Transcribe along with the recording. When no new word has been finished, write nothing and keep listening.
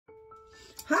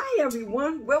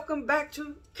everyone, welcome back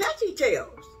to Catchy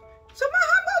Tales. So my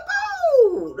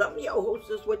humble abode. I'm your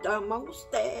hostess with the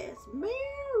mostest, Mary.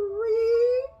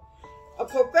 A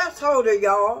professed holder,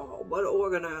 y'all, but an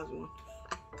organized one.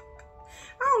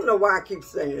 I don't know why I keep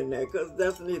saying that, because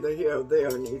that's neither here or there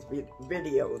in these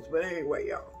videos. But anyway,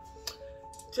 y'all.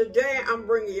 Today I'm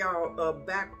bringing y'all a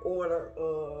back order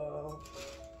of,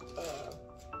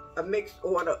 a mixed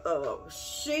order of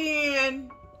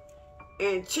Shein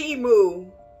and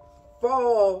Temu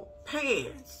fall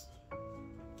pants.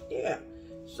 Yeah.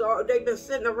 So they've been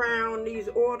sitting around these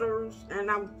orders,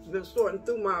 and I've been sorting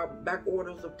through my back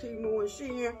orders of Temu and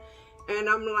Shein, and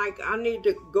I'm like, I need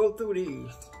to go through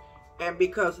these. And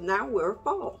because now we're in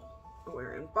fall.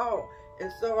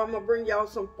 And so I'm gonna bring y'all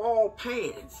some fall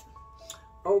pants.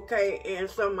 Okay, and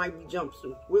some might be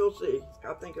jumpsuits. We'll see.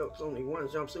 I think it's only one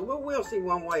jumpsuit. Well, we'll see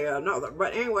one way or another.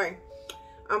 But anyway,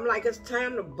 I'm like, it's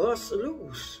time to bust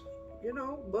loose. You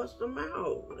know, bust them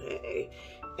out. Hey.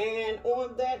 And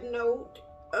on that note,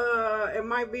 it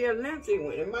might be a lengthy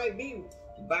one. It might be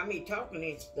by me talking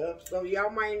and stuff. So y'all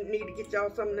might need to get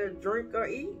y'all something to drink or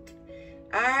eat.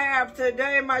 I have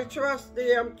today my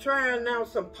trusty, I'm trying now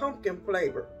some pumpkin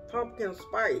flavor, pumpkin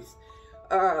spice.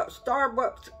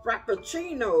 Starbucks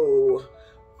Frappuccino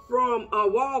from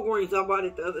Walgreens. I bought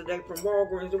it the other day from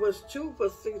Walgreens. It was 2 for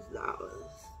 $6.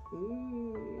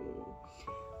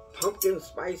 Pumpkin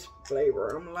spice flavor.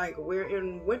 I'm like, we're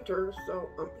in winter, so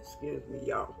excuse me,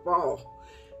 y'all, fall.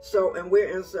 So, and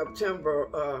we're in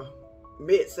September,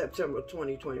 mid-September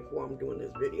 2024. I'm doing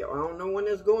this video. I don't know when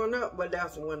it's going up, but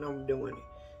that's when I'm doing it.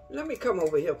 Let me come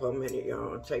over here for a minute,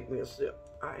 y'all, and take me a sip.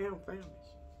 I am famous.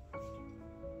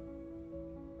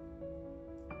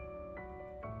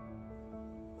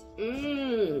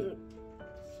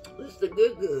 This is the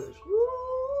good goods.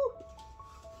 Woo!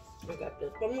 I got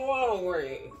this from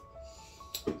Walgreens.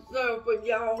 So for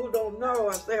y'all who don't know,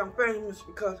 I say I'm famous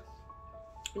because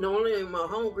not only am I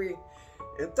hungry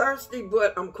and thirsty,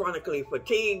 but I'm chronically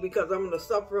fatigued because I'm the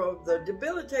sufferer of the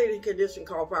debilitating condition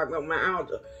called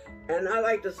fibromyalgia. And I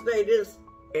like to say this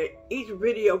in each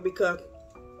video because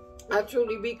I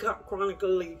truly be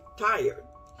chronically tired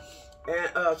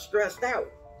and stressed out.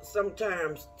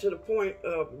 Sometimes to the point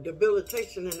of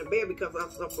debilitation in the bed because I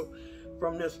suffer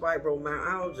from this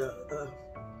fibromyalgia.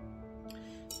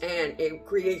 And it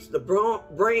creates the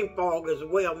brain fog as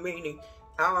well, meaning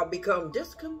I'll become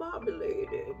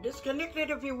discombobulated,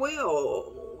 disconnected if you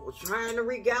will, trying to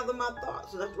regather my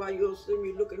thoughts. That's why you'll see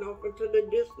me looking off into the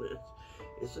distance.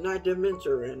 It's not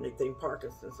dementia or anything,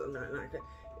 Parkinson's or nothing like that.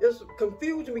 It's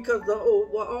confusing because the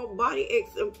whole body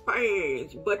aches and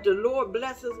pains, but the Lord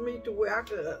blesses me to where I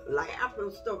can laugh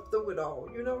and stuff through it all,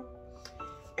 you know?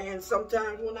 And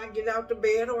sometimes when I get out the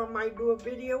bed, or I might do a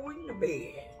video in the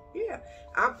bed. Yeah,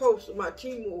 I posted my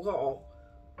Temu haul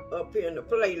up here in the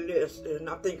playlist, and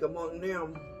I think among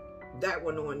them, that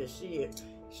one on the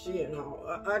Shein haul.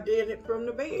 I did it from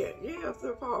the bed. Yeah, after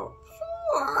the fall.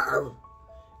 Sure.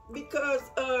 Because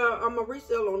I'm a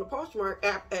reseller on the Poshmark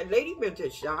app at Lady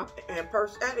Vintage Shop and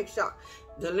Purse Addict Shop.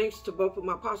 The links to both of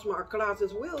my Poshmark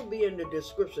closets will be in the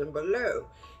description below.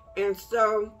 And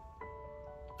so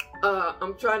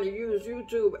I'm trying to use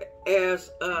YouTube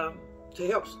as to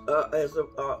help as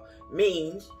a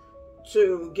means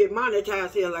to get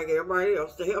monetized here like everybody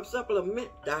else, to help supplement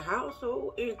the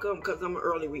household income because I'm an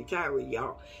early retiree,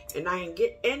 y'all. And I ain't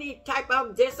get any type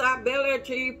of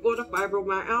disability for the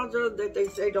fibromyalgia that they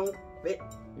say don't fit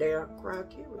their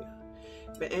criteria.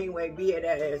 But anyway, be it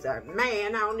as I,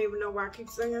 man, I don't even know why I keep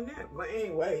saying that. But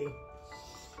anyway,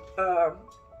 I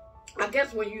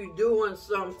guess when you're doing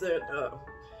something,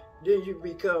 then you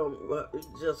become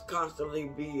just constantly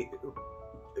be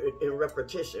in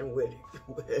repetition with it.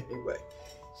 But anyway,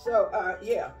 so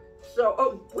yeah,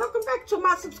 so welcome back to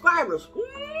my subscribers.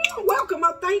 Welcome.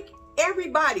 I thank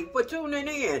everybody for tuning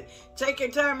in,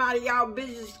 taking time out of y'all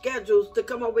busy schedules to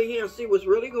come over here and see what's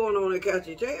really going on in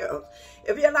Catchy Tales.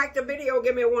 If you like the video,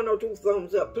 give me a 1 or 2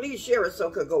 thumbs up. Please share it so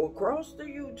it could go across the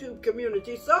YouTube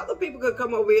community so other people could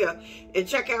come over here and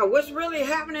check out what's really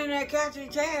happening at Catchy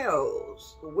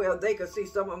Tales. Well, they could see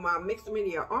some of my mixed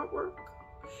media artwork.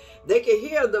 They can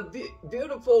hear the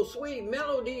beautiful, sweet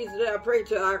melodies that I pray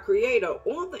to our Creator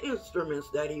on the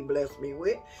instruments that He blessed me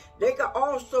with. They can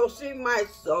also see my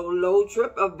solo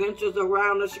trip adventures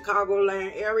around the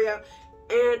Chicagoland area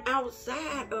and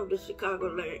outside of the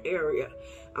Chicagoland area.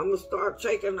 I'm going to start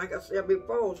taking, like I said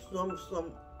before,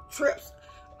 some trips.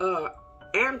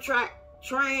 Amtrak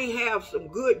train have some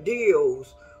good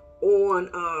deals on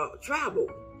travel.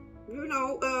 You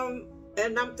know,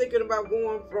 and I'm thinking about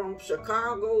going from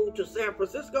Chicago to San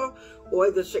Francisco or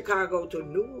either Chicago to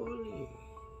New Orleans.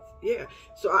 Yeah.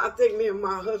 So I think me and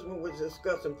my husband was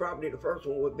discussing probably the first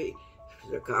one would be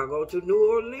Chicago to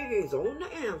New Orleans on the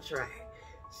Amtrak.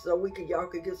 So y'all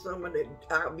could get some of the,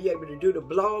 I'll be able to do the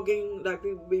blogging like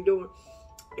people be doing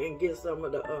and get some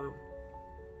of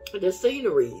the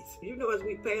sceneries. You know, as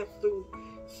we pass through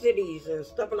cities and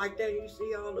stuff like that, you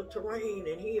see all the terrain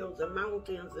and hills and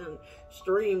mountains and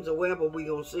streams or wherever we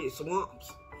gonna see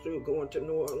swamps. So going to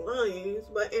New Orleans,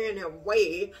 but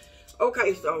anyway,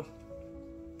 okay, so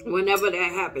whenever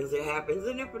that happens, it happens,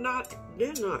 and if not,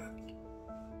 then not.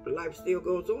 Life still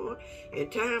goes on,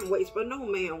 and time waits for no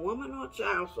man, woman, or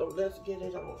child, so let's get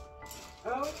it on.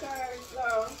 Okay,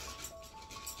 so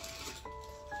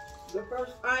the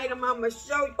first item I'm going to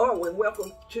show you, oh, and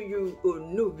welcome to you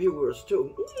new viewers,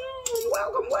 too.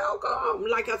 Welcome, welcome.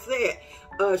 Like I said,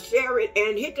 share it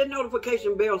and hit the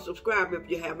notification bell, subscribe if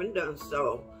you haven't done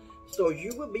so. So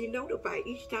you will be notified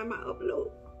each time I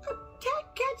upload a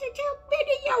catch-a-tip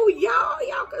video, y'all.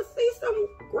 Y'all can see some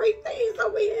great things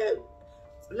over here.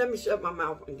 Let me shut my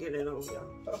mouth and get it on,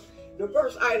 y'all. The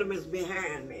first item is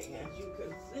behind me. As you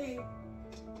can see,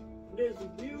 this is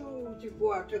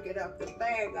beautiful. I took it out the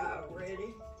bag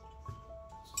already.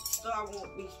 So I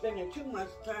won't be spending too much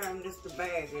time. This is the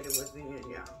bag that it was in,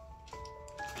 y'all.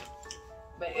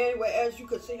 But anyway, as you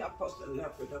can see, I'm supposed to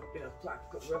left it up there so I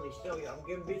could really show you. I'm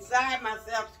getting beside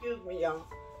myself. Excuse me, y'all.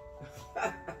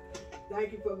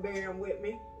 Thank you for bearing with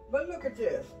me. But look at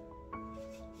this.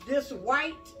 This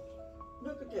white,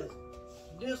 look at this.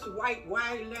 This white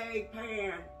wide leg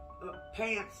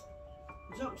pants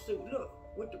jumpsuit. Look,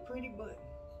 with the pretty buttons.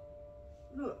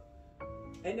 Look.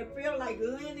 And it feels like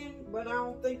linen, but I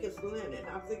don't think it's linen.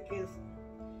 I think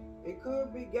it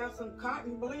could be got some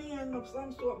cotton blend of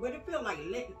some sort, but it feels like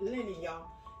linen, y'all.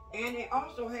 And it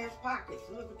also has pockets.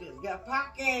 Look at this. Got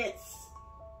pockets.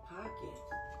 Pockets.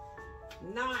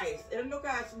 Nice. And look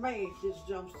how it's made, this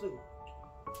jumpsuit.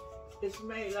 It's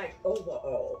made like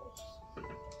overalls.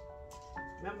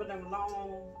 Remember them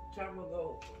long time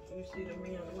ago? You see the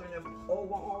men wearing them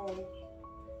overalls?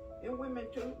 And women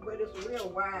too, but it's real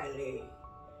wide leg.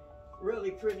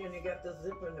 Really pretty, and they got the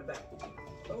zipper in the back.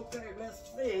 Okay, let's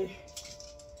see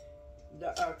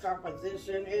the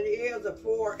composition. It is a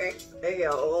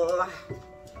 4XL.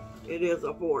 It is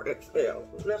a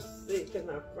 4XL. Let's see, can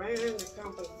I find the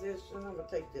composition? I'm gonna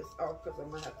take this off because I'm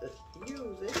gonna have to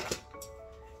use it.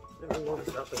 Let me want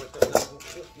something because I'm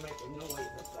just making noise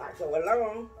as I go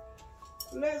along.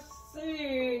 Let's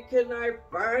see, can I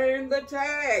find the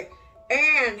tag?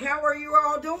 And how are you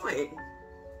all doing?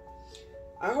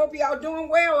 I hope y'all doing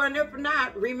well, and if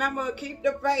not, remember, keep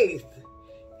the faith.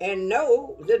 And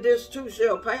know that this too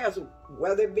shall pass,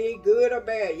 whether it be good or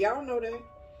bad. Y'all know that.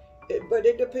 But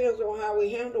it depends on how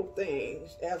we handle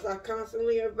things. As I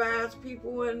constantly advise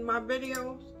people in my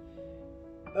videos,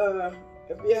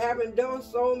 if you haven't done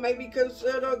so, maybe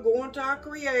consider going to our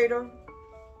Creator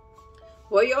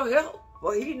for your help.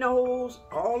 For He knows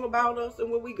all about us and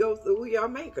what we go through. He our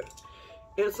maker.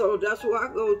 And so that's who I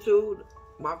go to,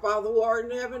 my Father who art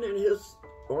in heaven and His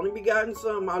only begotten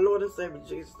Son, my Lord and Savior,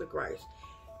 Jesus the Christ.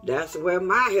 That's where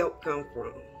my help comes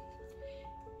from.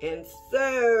 And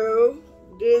so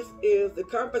this is the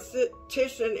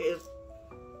composition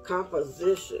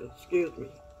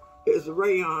is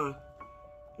rayon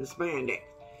and spandex.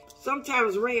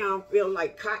 Sometimes rayon feels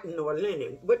like cotton or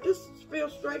linen, but this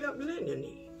feels straight up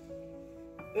linen-y.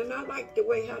 And I like the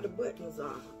way how the buttons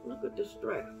are. Look at the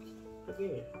straps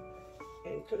again,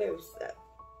 and clear set.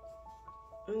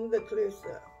 And the clear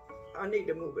set. I need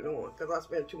to move it on because I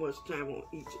spend too much time on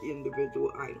each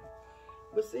individual item.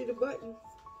 But see the buttons?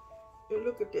 And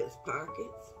look at this,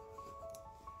 pockets.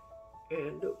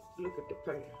 And look at the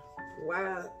pants.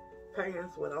 Wide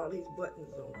pants with all these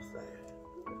buttons on the side.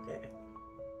 Look at that.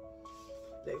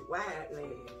 They wide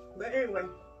legs. But anyway,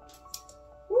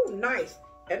 woo, nice.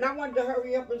 And I wanted to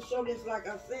hurry up and show this. Like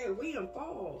I said, we in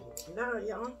fall now,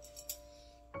 y'all.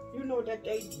 You know that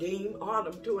they deem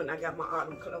autumn too, and I got my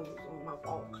autumn clothes on, my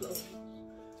fall clothes.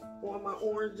 On my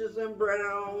oranges and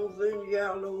browns and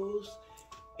yellows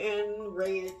and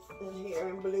reds and here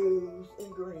and blues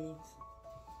and greens.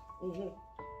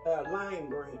 Lime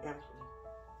green, actually.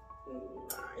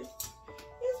 Nice.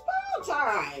 It's fall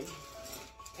time.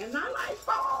 And I like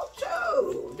fall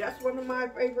too. That's one of my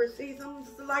favorite seasons,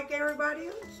 like everybody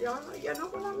else. Y'all know, you know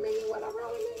what I mean, what I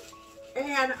really mean.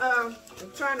 And I'm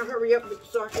trying to hurry up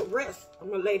so I can rest. I'm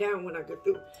going to lay down when I get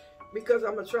through because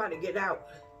I'm going to try to get out.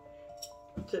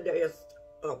 Today is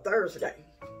Thursday.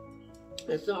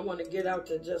 And so I want to get out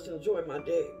to just enjoy my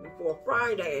day before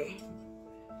Friday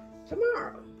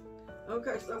tomorrow.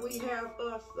 Okay, so we have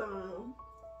us,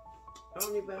 I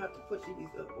don't even have to put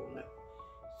these up on that.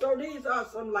 So these are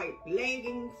some like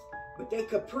leggings, but they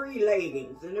capri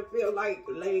leggings, and it feel like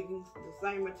leggings, the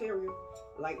same material,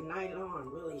 like nylon,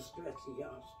 really stretchy,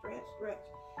 y'all. Stretch.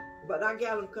 But I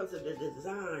got them because of the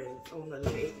designs on the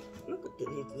leg. Look at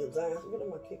these designs. What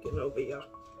am I kicking over, y'all?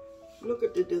 Look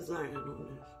at the design on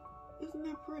this. Isn't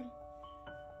that pretty?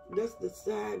 That's the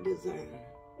side design.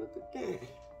 Look at that.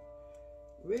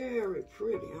 Very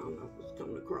pretty. I don't know if it's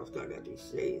coming across because I got these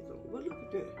shades on. But look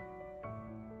at that.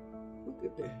 Look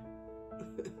at that.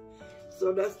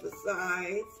 So that's the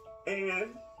sides.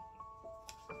 And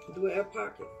do it have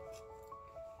pockets?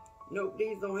 Nope,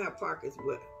 these don't have pockets,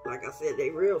 but like I said, they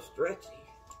real stretchy.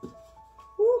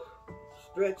 Whew.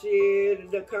 Stretchy.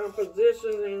 The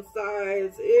composition and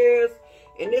size is,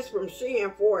 and this from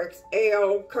Shein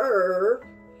 4XL curve.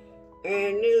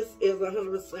 And this is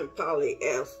 100%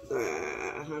 polyester.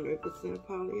 100%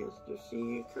 polyester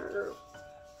Shein curve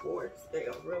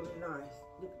 4XL. Really nice.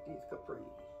 Look at these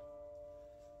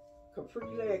capri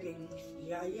leggings.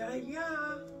 Yeah.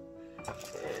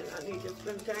 And I need to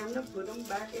spend time to put them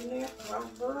back in their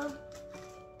proper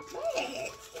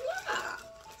bags. Yeah.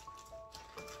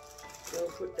 So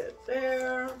put that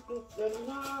there. Put that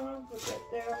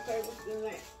there. Okay, what's in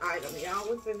that item, y'all?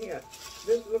 What's in here?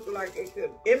 This looks like it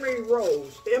could. Emery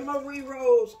Rose. Emery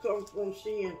Rose comes from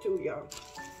Shein too, y'all.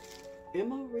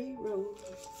 Emery Rose.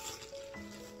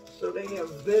 So they have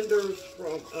vendors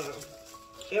from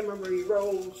Emery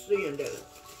Rose Shein does.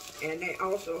 And they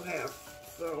also have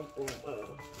some from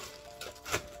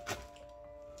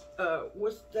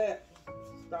what's that?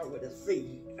 Start with a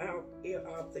C. I'll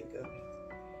think of it.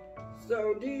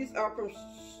 So these are from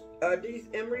these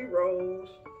Emery Rose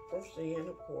from Shein,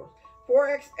 of course.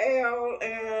 4XL,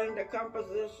 and the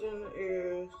composition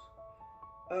is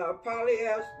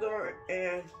polyester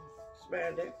and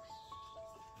spandex.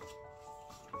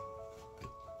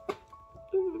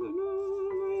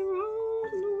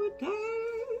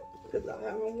 Because I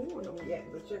haven't worn them yet,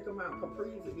 but check them out,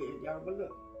 capris again, y'all. But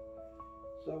look,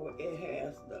 so it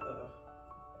has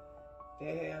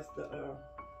the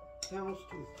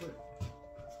houndstooth print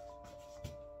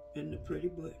and the pretty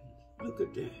button. Look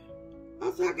at that.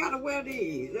 I said I gotta wear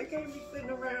these. They can't be sitting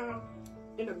around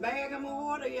in a bag I'm gonna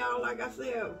order, y'all. Like I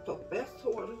said, for best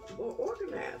order, or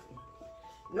organize them.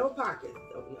 No pockets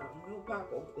though, y'all. No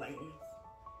pocket plans.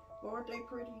 Aren't they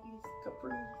pretty, these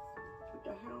capris with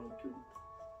the houndstooth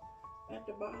at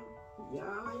the bottom? Yeah.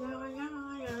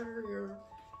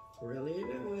 Really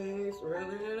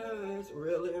nice,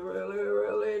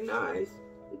 really nice.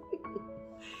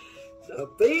 The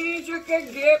things you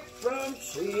can get from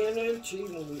Shein and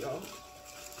Temu, y'all.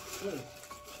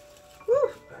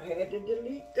 I had to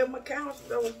delete them accounts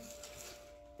though.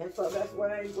 And so that's why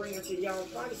I ain't bringing to y'all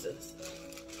prices.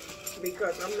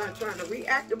 Because I'm not trying to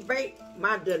reactivate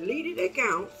my deleted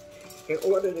accounts in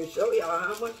order to show y'all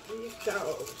how much these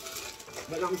cost.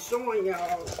 But I'm showing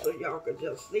y'all so y'all could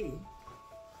just see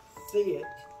it.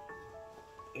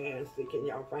 And see, can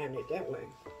y'all find it that way?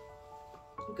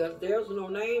 Because there's no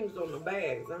names on the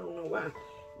bags. I don't know why.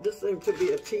 This seems to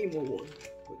be a Temu one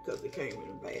because it came in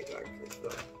a bag like this. So.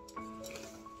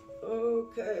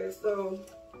 Okay, so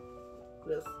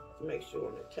let's make sure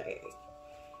on the tag.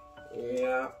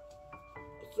 Yeah.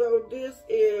 So this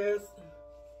is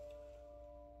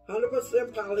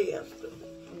 100% polyester.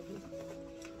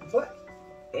 But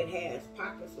it has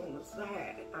pockets on the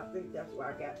side. I think that's why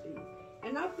I got these.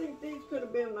 And I think these could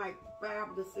have been like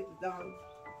 $5 to $6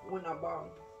 when I bought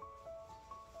them.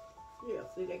 Yeah,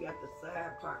 see, they got the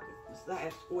side pockets, the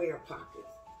side square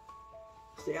pockets.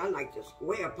 See, I like the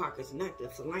square pockets, not the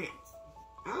slants.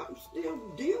 I still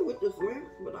deal with the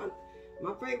slants, but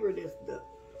my favorite is the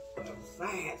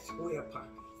side square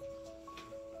pockets.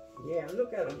 Yeah,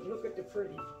 look at them. Look at the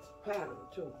pretty pattern,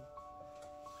 too.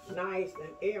 Nice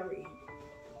and airy.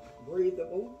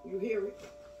 Breathable. You hear it?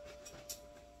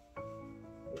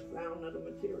 The sound of the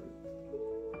material.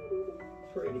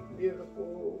 Pretty,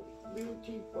 beautiful.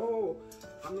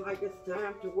 I'm like, it's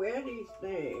time to wear these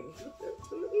things.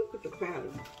 Look at the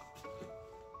pattern.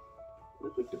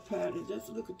 Look at the pattern. Just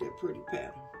look at that pretty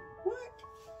pattern. What?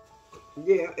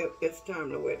 Yeah, it's time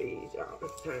to wear these, y'all.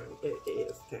 It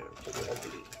is time to wear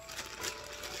these.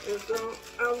 And so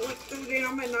I went through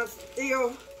them and I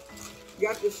still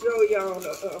got to show y'all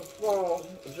the fall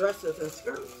dresses and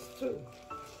skirts too.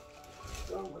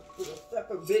 So I'm going to do a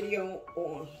separate video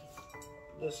on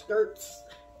the skirts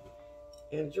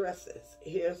and dresses.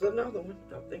 Here's another one.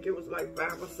 I think it was like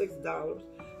 $5 or $6.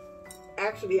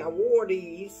 Actually, I wore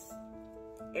these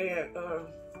and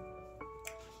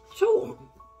two of them.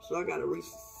 So I got to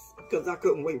because I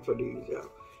couldn't wait for these, y'all.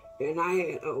 And I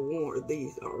had worn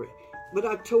these already. But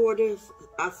I tore this.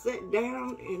 I sat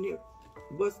down and it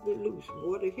busted loose.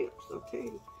 Boy, the hips, I'll tell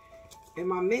you. In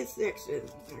my midsection,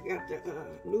 I got to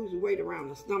lose weight around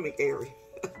the stomach area.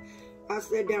 I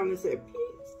sat down and said,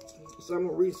 peace. So I'm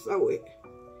going to re-sew it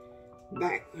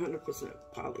back 100%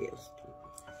 polyester.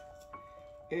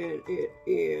 And it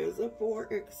is a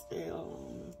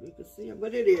 4XL. You can see it,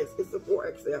 but it is. It's a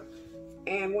 4XL.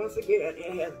 And once again,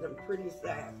 it has them pretty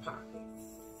side pockets.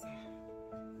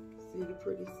 See the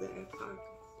pretty side pockets?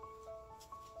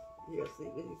 Yeah, see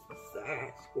these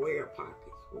side square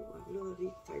pockets. Oh, I love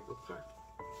these type of pockets.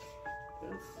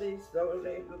 Let's see, so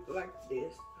they look like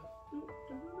this.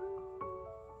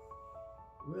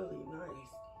 Really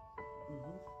nice.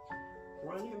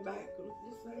 Front and back look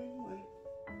the same way.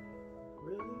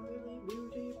 Really, really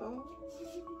beautiful.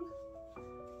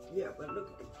 Yeah, but look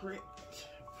at the print.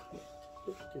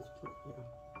 Look at this print, y'all.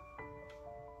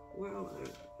 Wow,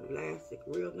 elastic,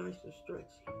 real nice and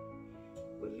stretchy.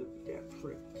 But look at that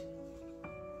print.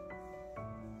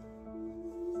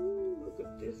 Ooh, look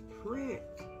at this print.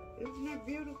 Isn't that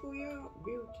beautiful, y'all?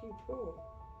 Beautiful.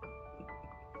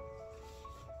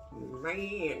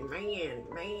 Man.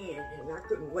 And I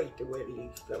couldn't wait to wear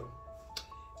these, so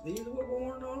these were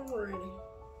worn already.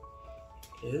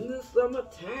 In the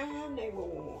summertime, they were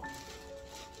worn.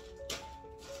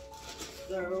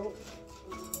 So,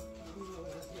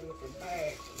 the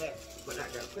bag, that's when I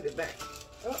gotta put it back.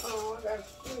 Uh-oh, I got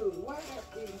shoes. Why I have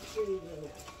these shoes in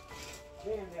there?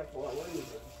 They're in there for a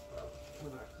reason.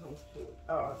 When I come to it.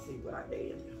 Oh, I see what I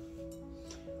did in there.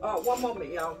 Oh, one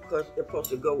moment, y'all, because they're supposed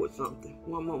to go with something.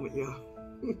 One moment, y'all.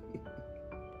 And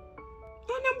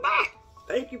I'm back.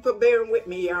 Thank you for bearing with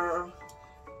me, y'all.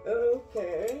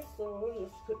 Okay, so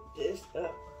let's put this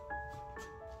up.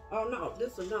 Oh, no,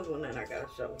 this is another one that I gotta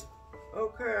show you.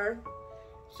 Okay.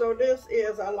 So this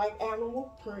is, I like animal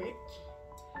print.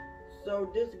 So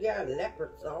this got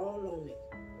leopards all on it,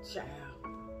 child.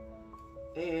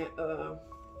 And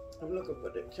I'm looking for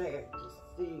the tag to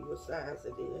see what size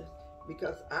it is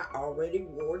because I already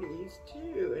wore these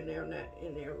too, and they're not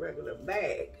in their regular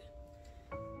bag.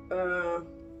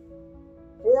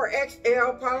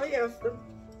 4XL polyester.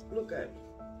 Look at it.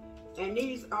 And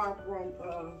these are from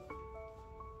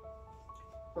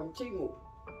Temu.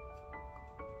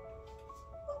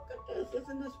 This,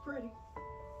 isn't this pretty?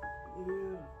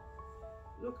 Yeah.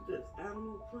 Look at this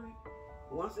animal print.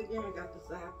 Once again, I got the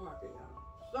side pocket, y'all.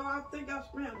 So I think I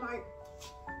spent like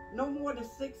no more than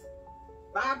 $5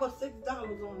 or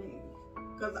 $6 on these.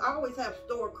 Because I always have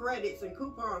store credits and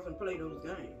coupons and play those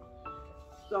games.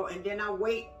 So, and then I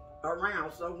wait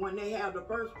around. So when they have the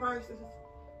first prices,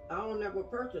 I don't never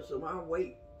purchase them. I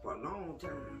wait for a long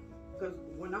time. Because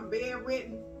when I'm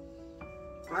bedridden,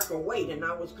 I can wait, and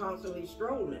I was constantly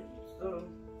strolling. So,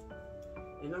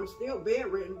 and I'm still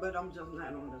bedridden, but I'm just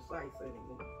not on the sites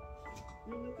anymore.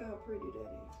 And look how pretty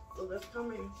that is. So let's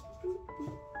come in.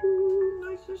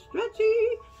 Nice and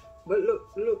stretchy. But look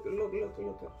at that.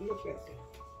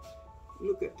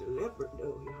 Look at the leopard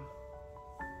though, y'all.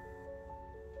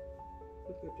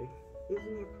 Look at that.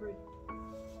 Isn't that pretty?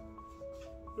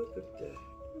 Look at that.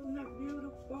 Isn't that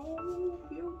beautiful?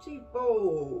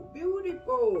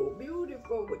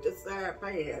 Beautiful with the side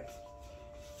pants.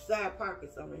 Side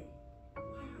pockets, I mean.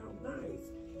 Wow, nice.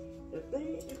 The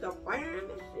thing is the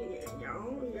finest shit,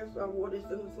 y'all. Yes, I wore this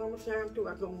in the summertime too.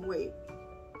 I couldn't wait.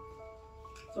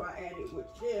 So I added with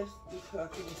this because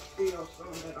it was still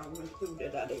some that I went through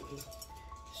that I didn't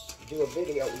do a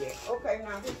video yet. Okay,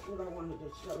 now this is what I wanted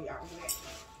to show y'all next.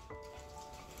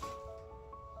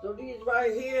 So these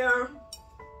right here,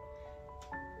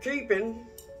 keeping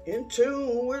in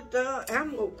tune with the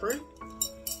animal print,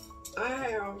 I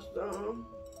have some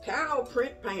cow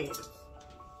print pants.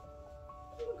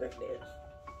 Look at this.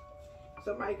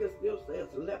 Somebody can still say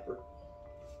it's leopard.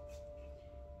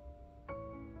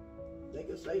 They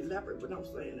can say leopard, but I'm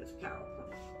saying it's cow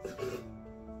print.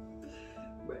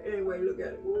 But anyway, look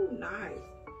at it. Ooh, nice.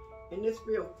 And this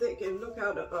feels thick, and look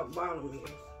how the bottom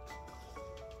is.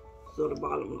 So the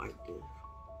bottom like this.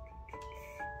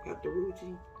 Got the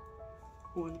ruching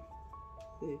on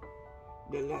the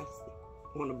elastic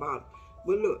on the bottom.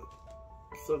 But look,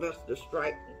 so that's the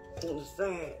stripe on the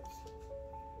sides.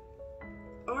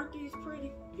 Aren't these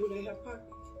pretty? Do they have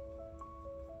pockets?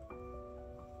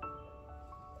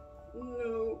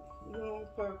 No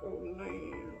pocket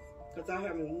lands. Because I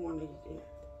haven't worn these yet.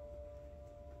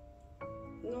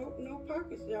 No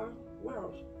pockets, y'all.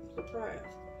 Wow, I'm surprised.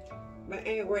 But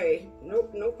anyway,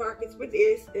 no pockets with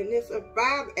this. And it's a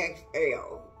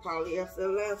 5XL polyester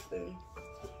elastic.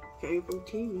 Came from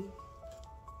Temu.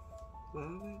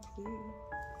 5XL.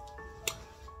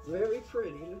 Very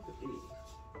pretty. Look at these.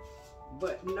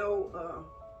 but no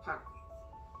pocket.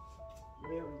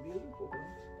 Very beautiful though.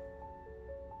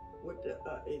 With the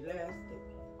elastic,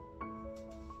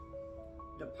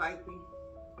 the piping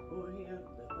on here,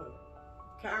 the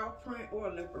cow print or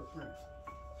leopard print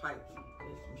piping.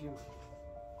 It's beautiful.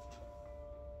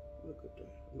 Look at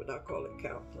that. But I call it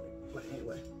cow print. But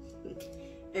anyway.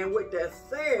 And with that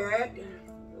said,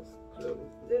 let's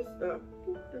close this up.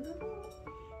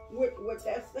 With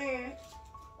that said,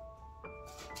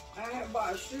 I have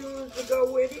bought shoes to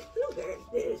go with it. Look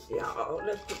at this, y'all.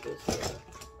 Let's put this here.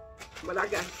 But I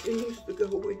got shoes to go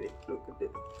with it. Look at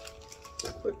this.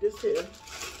 Put this here.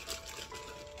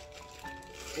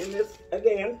 And this,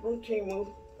 again, from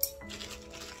Temu.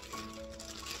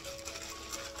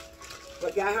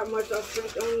 Forgot how much I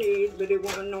spent on these, but it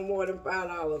wasn't no more than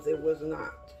 $5. It was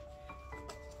not.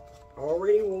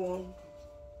 Already worn.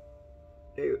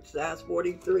 They're size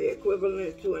 43,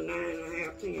 equivalent to a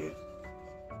 9.5, 10.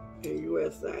 In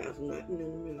US size, nothing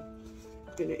in the middle,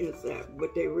 in the inside.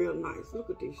 But they're real nice. Look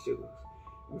at these shoes.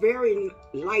 Very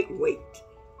lightweight.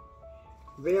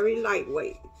 Very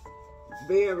lightweight.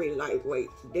 Very lightweight.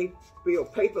 They feel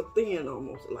paper thin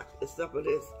almost, like, except for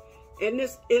this. And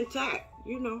it's intact,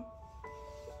 you know.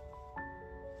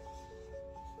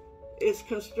 It's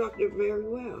constructed very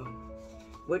well.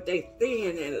 But they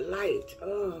thin and light.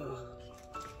 Oh,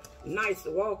 nice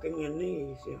walking in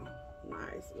these, you know.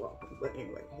 Nice walking. But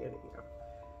anyway, here they go.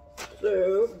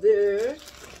 So this,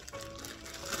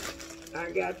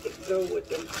 I got to go with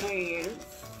them pants.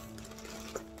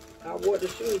 I wore the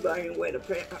shoes, but I didn't wear the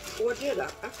pants. Or did I?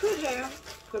 I could have,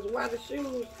 because while the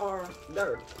shoes are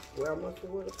dirty, well, I must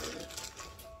have worn the pants.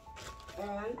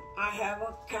 And I have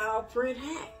a cow print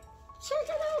hat. Check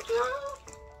it out,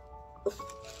 y'all.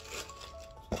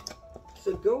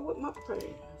 To go with my pants.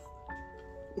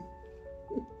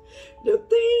 The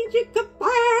things you can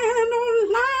find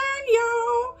online,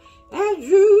 y'all, as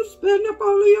you spend up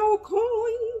all of your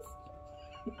coins.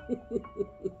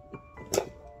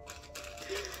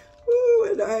 Ooh,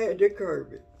 and I had to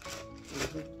curb it.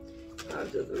 I'll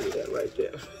just leave that right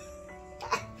there.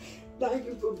 Thank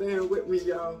you for bearing with me,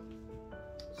 y'all.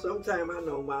 Sometimes I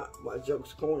know my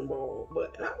jokes cornball,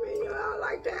 but I mean, I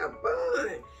like to have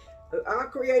fun. Our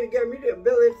Creator gave me the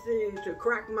ability to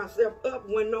crack myself up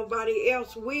when nobody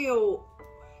else will.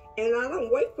 And I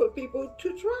don't wait for people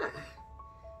to try.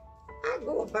 I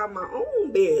go about my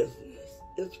own business.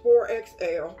 It's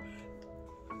 4XL.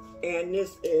 And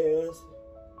this is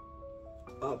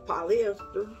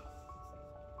polyester.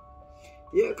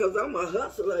 Yeah, because I'm a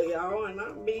hustler, y'all. And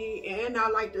I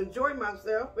like to enjoy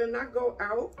myself. And I go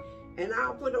out and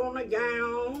I'll put on a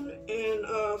gown and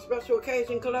special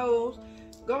occasion clothes.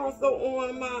 Gonna throw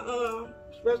on my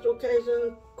special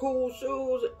occasion cool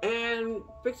shoes and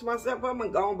fix myself up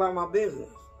and go on by my business.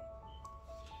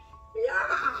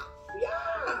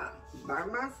 Yeah, by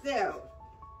myself.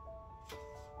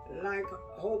 Like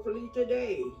hopefully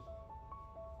today,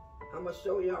 I'm gonna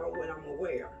show y'all what I'm gonna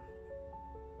wear.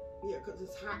 Yeah, cause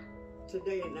it's hot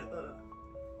today in the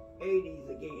 80s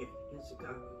again in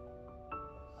Chicago.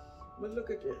 But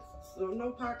look at this. So no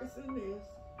pockets in this.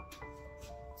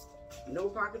 No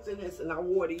pockets in this, and I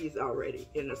wore these already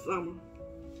in the summer,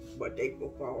 but they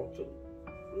for fall too.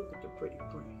 Look at the pretty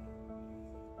print.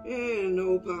 And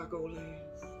no pocket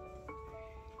lace,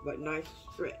 but nice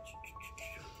stretch.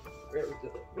 Very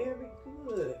good, very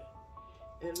good.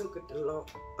 And look at the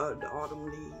autumn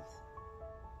leaves.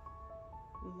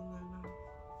 Isn't that nice?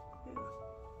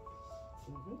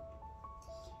 Yeah.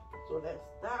 So that's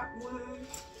that one.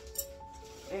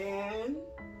 And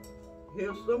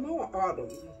here's some more autumn.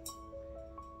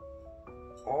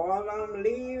 Autumn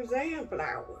leaves and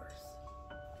flowers.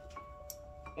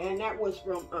 And that was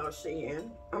from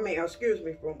Shein. From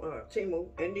Temu.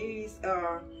 And these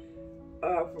are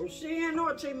from Shein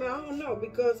or Temu, I don't know,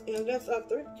 because unless I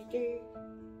thrifted these.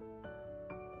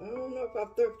 I don't know if I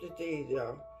thrifted these,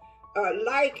 y'all.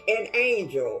 Like an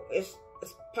Angel. It's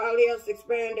polyester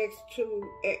spandex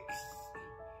 2X.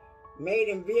 Made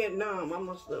in Vietnam. I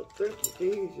must have thrifted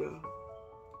these, y'all.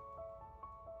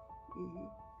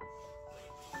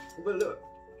 But look,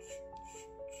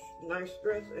 nice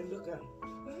dress, and look at them.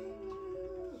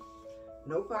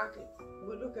 No pockets,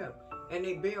 but look at them. And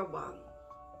they bell bottom.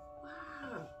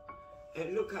 Wow.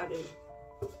 And look how they,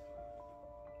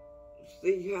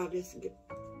 see how this get,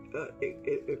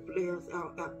 it flares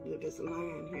out after this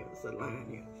line here. It's a line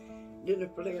here. Then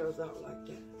it flares out like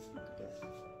that. Look at that.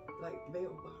 Like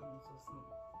bell bottoms or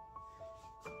something.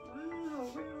 Wow,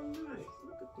 real nice.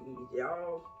 Look at these,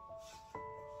 y'all.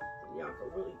 Y'all can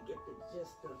really get the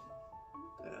gist of it.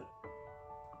 Look at it.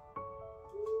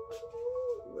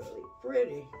 Ooh, really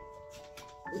pretty.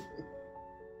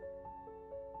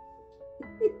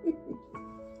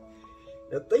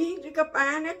 The things you can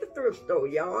find at the thrift store,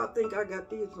 y'all. I think I got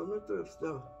these from the thrift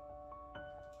store.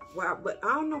 Wow, but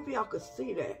I don't know if y'all could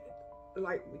see that.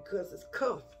 Like, because it's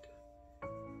cuffed.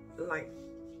 Like,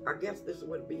 I guess this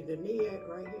would be the knee at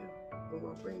right here. Where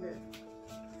my finger at.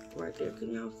 Right there.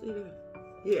 Can y'all see that?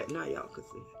 Yeah, now y'all can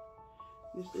see it.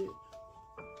 You see it?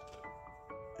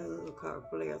 And the little car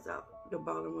flares out the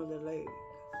bottom of the leg.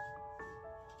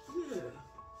 Yeah.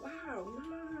 Wow,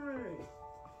 nice.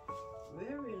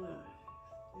 Very nice. Very nice.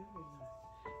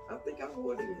 I think I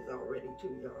wore these already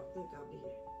too, y'all. I think I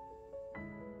did.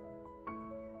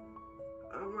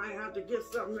 I might have to get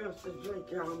something else to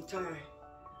drink, y'all. I'm tired.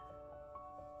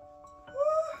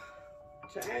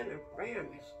 Woo. Tired and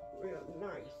famished. Real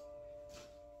nice.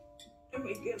 Let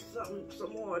me get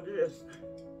some more of this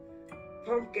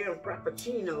pumpkin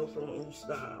frappuccino from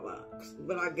Starbucks.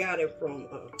 But I got it from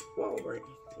Walgreens.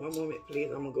 One moment,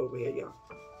 please. I'm going to go over here, y'all.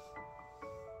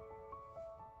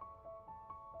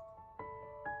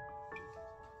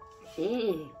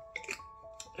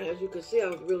 As you can see, I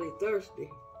was really thirsty.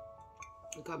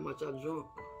 Look how much I drunk.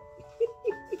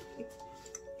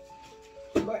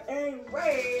 But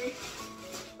anyway,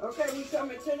 okay, we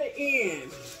coming to the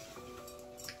end.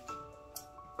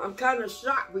 I'm kind of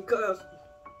shocked because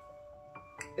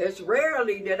it's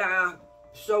rarely that I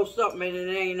show something and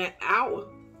it ain't an hour.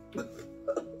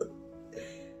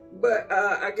 But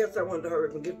I guess I wanted to hurry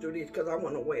up and get through these because I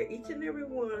want to wear each and every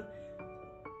one.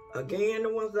 Again, the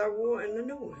ones I wore and the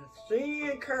new ones.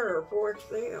 Shein Curve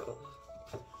 4XL.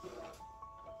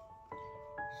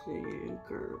 Shein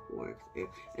Curve 4XL.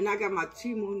 And I got my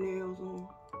Temu nails on.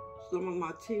 Some of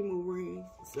my Temu rings.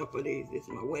 Except for these. This is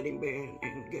my wedding band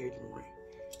and engagement ring.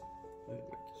 I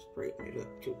got to straighten it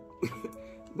up too.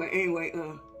 But anyway,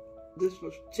 this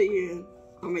was Temu.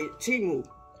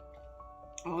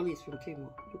 All these from Temu.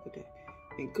 Look at that.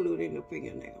 Including the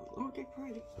fingernails. Aren't they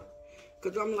pretty?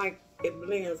 Because I'm like, it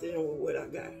blends in with what I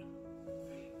got.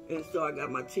 And so I got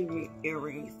my Temu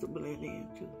earrings to blend in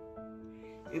too.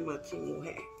 And my Temu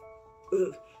hat.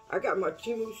 Ugh. I got my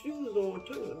Temu shoes on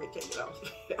too. Let me take it off so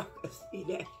y'all can see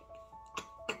that.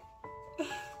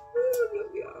 Ooh,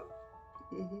 look, y'all.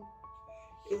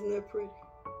 Isn't that pretty?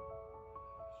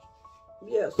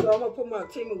 Yeah, so I'm going to put my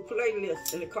Temu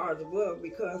playlist in the cards above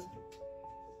because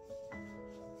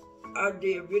I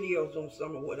did videos on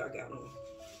some of what I got on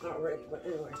already. But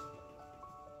anyway.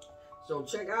 So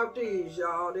check out these,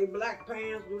 y'all. They black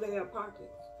pants. Do they have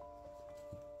pockets?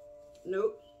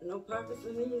 Nope. No pockets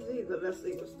in these either. Let's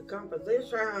see what's the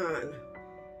composition.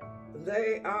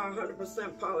 They are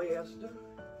 100% polyester.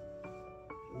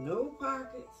 No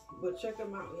pockets. But check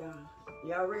them out, y'all.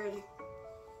 Y'all ready?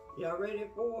 Y'all ready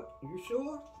for it? You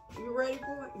sure? You ready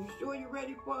for it? You sure you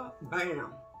ready for it?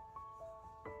 Bam.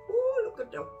 Ooh, look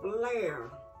at the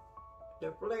flare.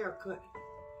 The flare cut.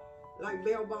 Like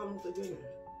bell bottoms again.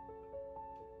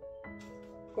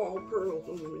 All pearls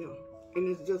on them, y'all. And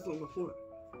it's just on the front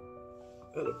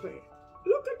of the pants.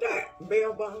 Look at that.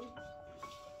 Bell bottoms.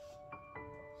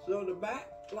 So the back,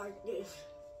 like this.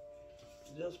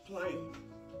 Just plain.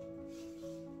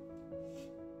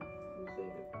 You see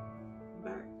the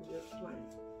back, just plain.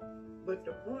 But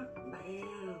the front,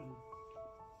 bam.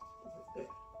 Look at that.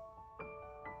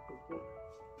 The front.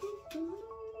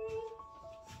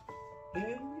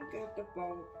 And we got the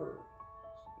ball pearls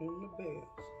on the bells.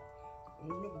 On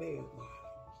the bell bottoms.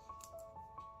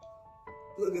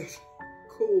 Look at that.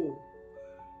 Cool.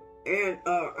 And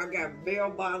I got bell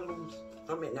bottoms.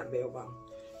 I mean, not bell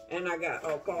bottoms. And I got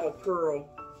a fall pearl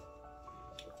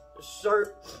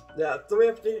shirt that I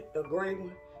thrifted, a gray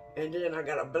one. And then I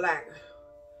got a black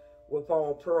with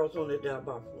all pearls on it that I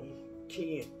bought from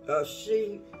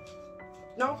Shein.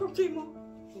 No, from Temu.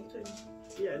 From Temu.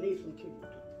 Yeah, these from Temu.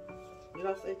 Did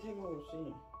I say Temu or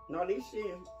Shein? No, these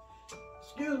Shein.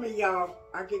 Excuse me, y'all.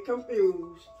 I get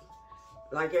confused.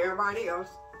 Like everybody else.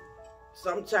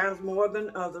 Sometimes more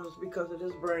than others because of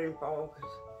this brain fog.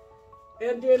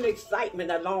 And then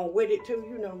excitement along with it too,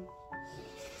 you know.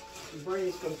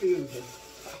 Brings confusion.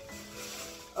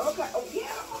 Okay, oh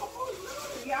yeah, almost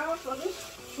done, y'all. So this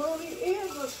truly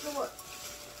is a short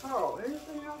haul.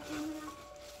 Anything else in here?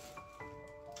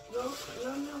 No,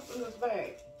 nothing else in this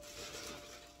bag.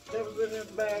 That was in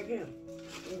this bag here.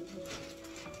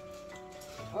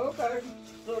 Okay,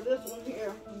 so this one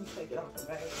here, let me take it off the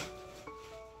bag.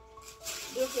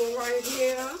 This one right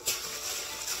here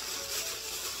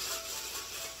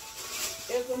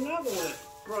is another one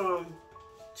from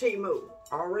Temu,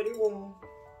 already worn.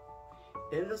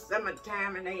 In the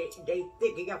summertime and they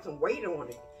thick, it got some weight on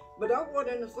it. But I wore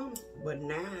it in the summer. But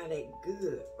now they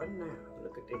good for now.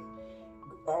 Look at this.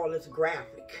 all this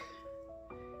graphic.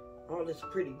 All this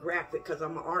pretty graphic, because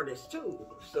I'm an artist too.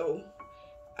 So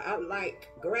I like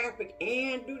graphic.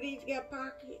 And do these got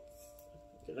pockets?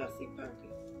 Did I see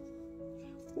pockets?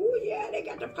 Oh yeah, they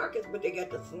got the pockets, but they got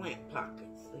the slant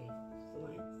pockets. See?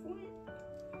 Slant.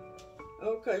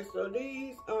 Okay, so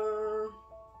these are,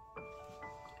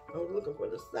 I was looking for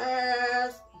the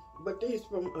size, but these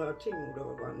from Temu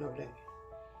though, I know that.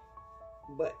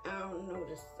 But I don't know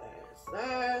the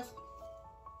size.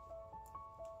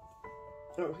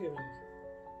 Oh, here it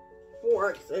is.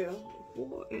 4XL.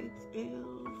 4XL.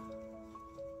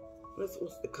 What's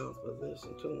the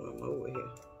composition too? I'm over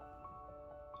here.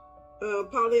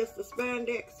 Polyester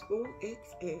spandex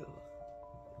 4XL.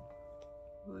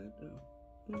 Right now.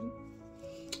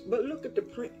 But look at the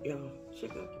print, y'all.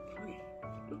 Check out the print.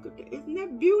 Look at that. Isn't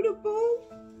that beautiful?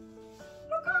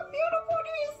 Look how beautiful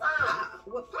these are.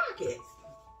 With pockets.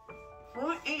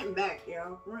 Front and back,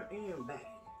 y'all. Front and back.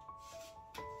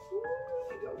 Ooh,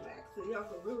 they go back so y'all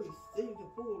can really see the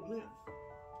full length.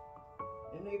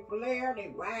 And they flare, they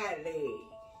wide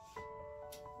legs.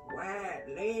 Wide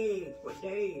legs for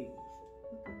days.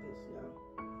 Look at this, y'all.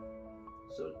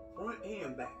 So front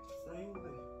and back, same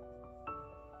way.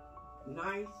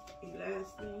 Nice,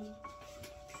 elastic.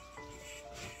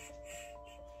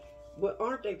 But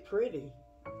aren't they pretty?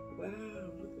 Wow,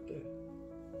 look at that.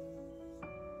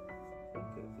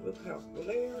 Look how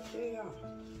flared they are.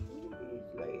 Look at these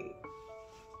legs.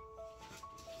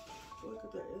 Look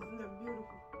at that. Isn't that beautiful?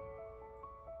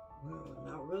 Well, and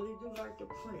I really do like the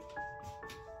print.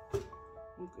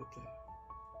 Look at that.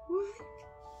 What?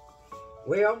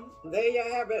 Well, there you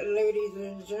have it, ladies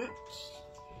and gents.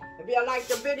 If you like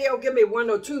the video, give me 1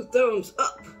 or 2 thumbs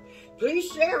up.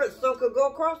 Please share it so it could go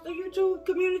across the YouTube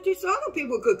community so other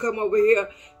people could come over here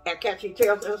at Catchy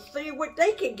Tales and see what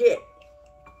they can get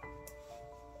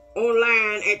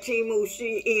online at Temu,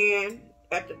 Shein,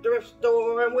 at the thrift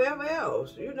store, and wherever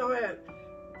else. You know, at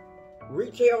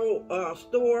retail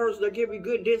stores that give you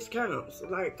good discounts,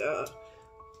 like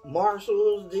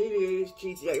Marshall's, DD's,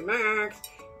 TJ Maxx,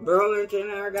 Burlington.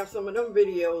 I got some of them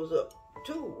videos up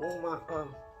too on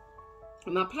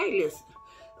my playlist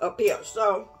up here.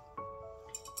 So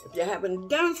if you haven't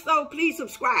done so, please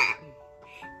subscribe.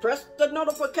 Press the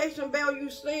notification bell you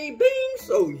see, bing,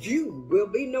 so you will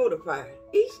be notified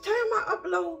each time I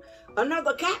upload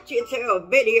another Catchy Tale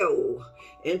video.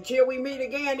 Until we meet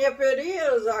again, if it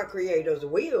is our Creator's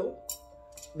will,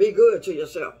 be good to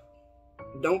yourself.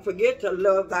 Don't forget to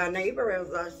love thy neighbor as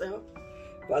thyself.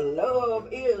 For love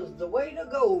is the way to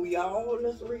go, y'all.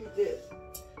 Let's read this.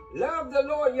 Love the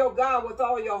Lord your God with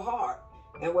all your heart,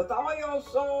 and with all your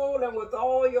soul, and with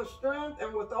all your strength,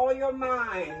 and with all your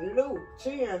mind. Luke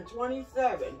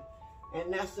 10:27.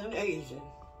 And that's in Asian.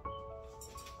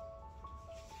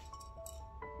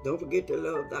 Don't forget to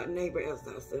love thy neighbor as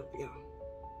thyself, y'all.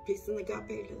 Peace and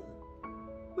agape love.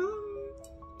 Bye.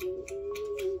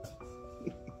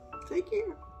 Take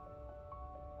care.